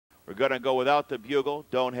We're going to go without the bugle.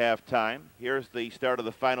 Don't have time. Here's the start of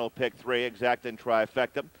the final pick 3, exact and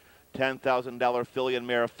trifecta. $10,000 filly and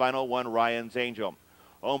mare final, 1 Ryan's Angel.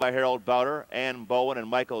 Owned by Harold Bowder, Ann Bowen, and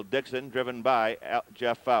Michael Dixon, driven by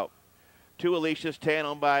Jeff Fout. 2 Alicia's Tan,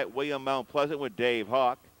 owned by William Mount Pleasant with Dave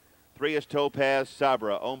Hawk. 3 is Topaz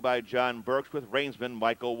Sabra, owned by John Burks with reinsman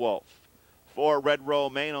Michael Wolf. 4 Red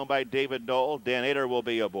Romaine, owned by David Knoll. Dan Ader will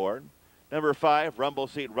be aboard. Number 5, Rumble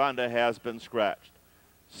Seat Rhonda, has been scratched.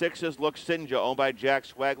 6 is Look Sinja, owned by Jack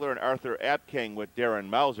Swagler and Arthur Apking with Darren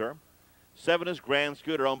Mauser. 7 is Grand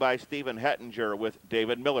Scooter, owned by Stephen Hettinger with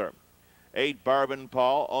David Miller. 8, Barbin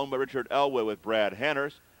Paul, owned by Richard Elwood with Brad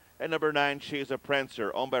Hanners. And number 9, She's a Prancer,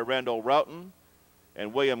 owned by Randall Roughton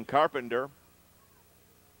and William Carpenter.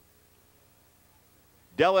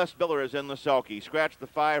 Dallas Miller is in the sulky. Scratch the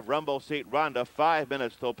 5, Rumble Seat Rhonda, 5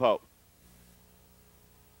 minutes till Pope.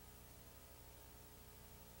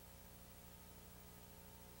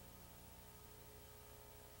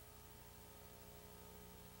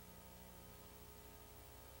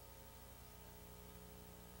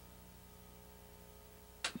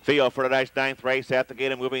 Field for tonight's 9th race at the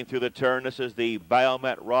gate and moving through the turn. This is the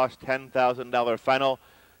Biomet Ross $10,000 final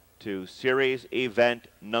to series event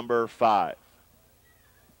number 5.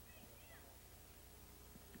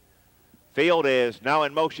 Field is now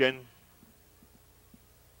in motion.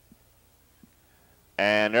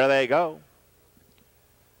 And there they go.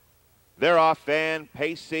 They're off and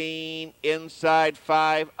pacing inside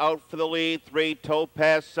 5, out for the lead. 3,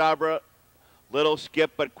 Topaz Sabra. Little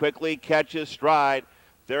skip, but quickly catches stride.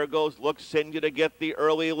 There goes Look Sinja to get the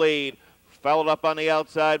early lead. Followed up on the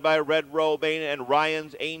outside by Red Romaine and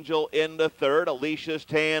Ryan's Angel in the 3rd. Alicia's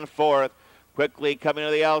Tan 4th. Quickly coming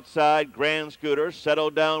to the outside, Grand Scooter.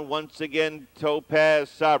 Settled down once again, Topaz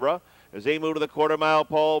Sabra. As they move to the quarter-mile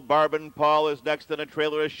pole, Barbin Paul is next in the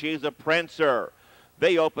trailer as She's a Prancer.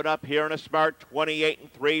 They open up here in a smart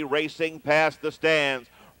 28-3, racing past the stands.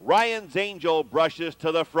 Ryan's Angel brushes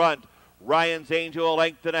to the front. Ryan's Angel a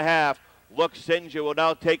length and a half. Look Sinja will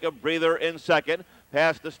now take a breather in 2nd.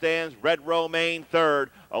 Past the stands, Red Romaine 3rd.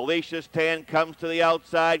 Alicia's Tan comes to the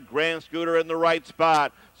outside. Grand Scooter in the right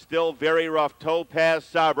spot. Still very rough. Topaz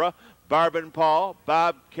Sabra, Barbin Paul,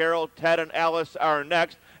 Bob Carroll, Ted, and Alice are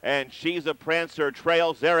next. And She's a Prancer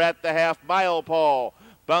trails. They're at the half-mile pole.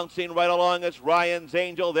 Bouncing right along is Ryan's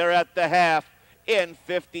Angel. They're at the half. In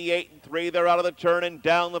 58-3, they're out of the turn and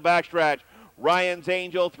down the backstretch. Ryan's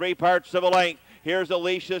Angel, 3 parts of a length. Here's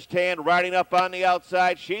Alicia's Tan riding up on the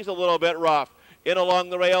outside. She's a little bit rough. In along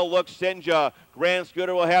the rail, Look Sinja. Grand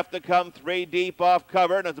Scooter will have to come 3 deep off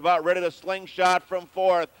cover, and it's about ready to slingshot from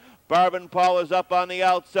 4th. Barbin Paul is up on the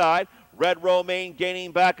outside. Red Romaine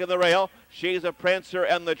gaining back in the rail. She's a Prancer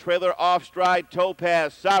and the trailer off stride.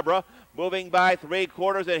 Topaz Sabra moving by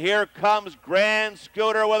 3/4, and here comes Grand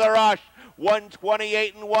Scooter with a rush.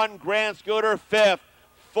 128-1. Grand Scooter 5th,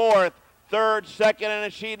 4th, 3rd, 2nd,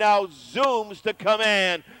 and she now zooms to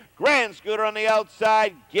command. Grand Scooter on the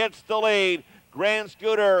outside gets the lead. Grand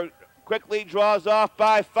Scooter quickly draws off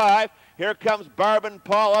by 5. Here comes Barbin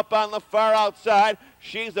Paul up on the far outside.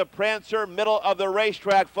 She's a Prancer, middle of the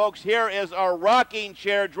racetrack, folks. Here is a rocking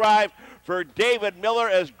chair drive for David Miller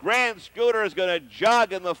as Grand Scooter is going to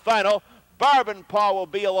jog in the final. Barbin Paul will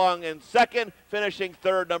be along in 2nd, finishing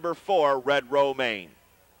 3rd, number 4, Red Romaine.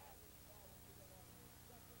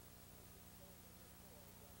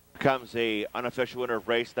 Comes the unofficial winner of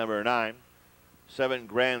race number 9. 7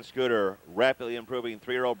 Grand Scooter, rapidly improving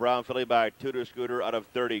 3-year-old brown filly by Tudor Scooter out of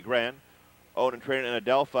 30 grand. Owned and trained in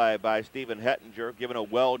Adelphi by Stephen Hettinger, given a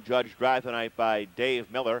well-judged drive tonight by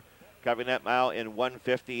Dave Miller, covering that mile in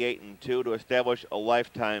 1:58.2 to establish a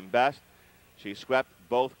lifetime best. She swept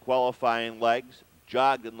both qualifying legs,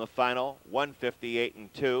 jogged in the final,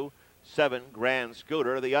 1:58.2. 7 Grand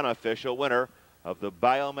Scooter, the unofficial winner of the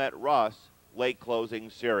Biomet Ross late closing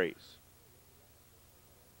series.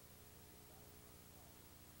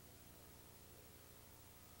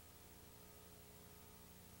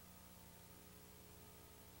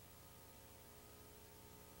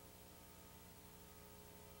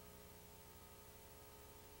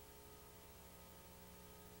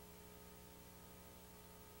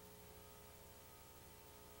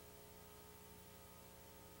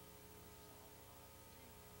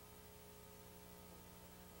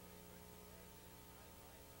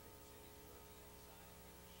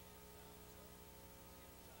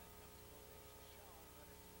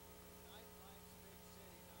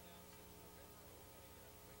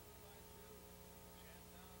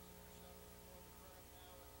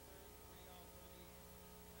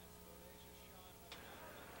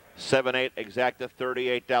 Seven, 8 exacta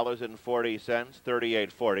 $38.40,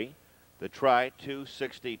 $38.40. The try,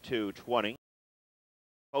 2:62.20.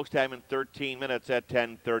 Post time in 13 minutes at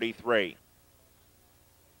 10:33.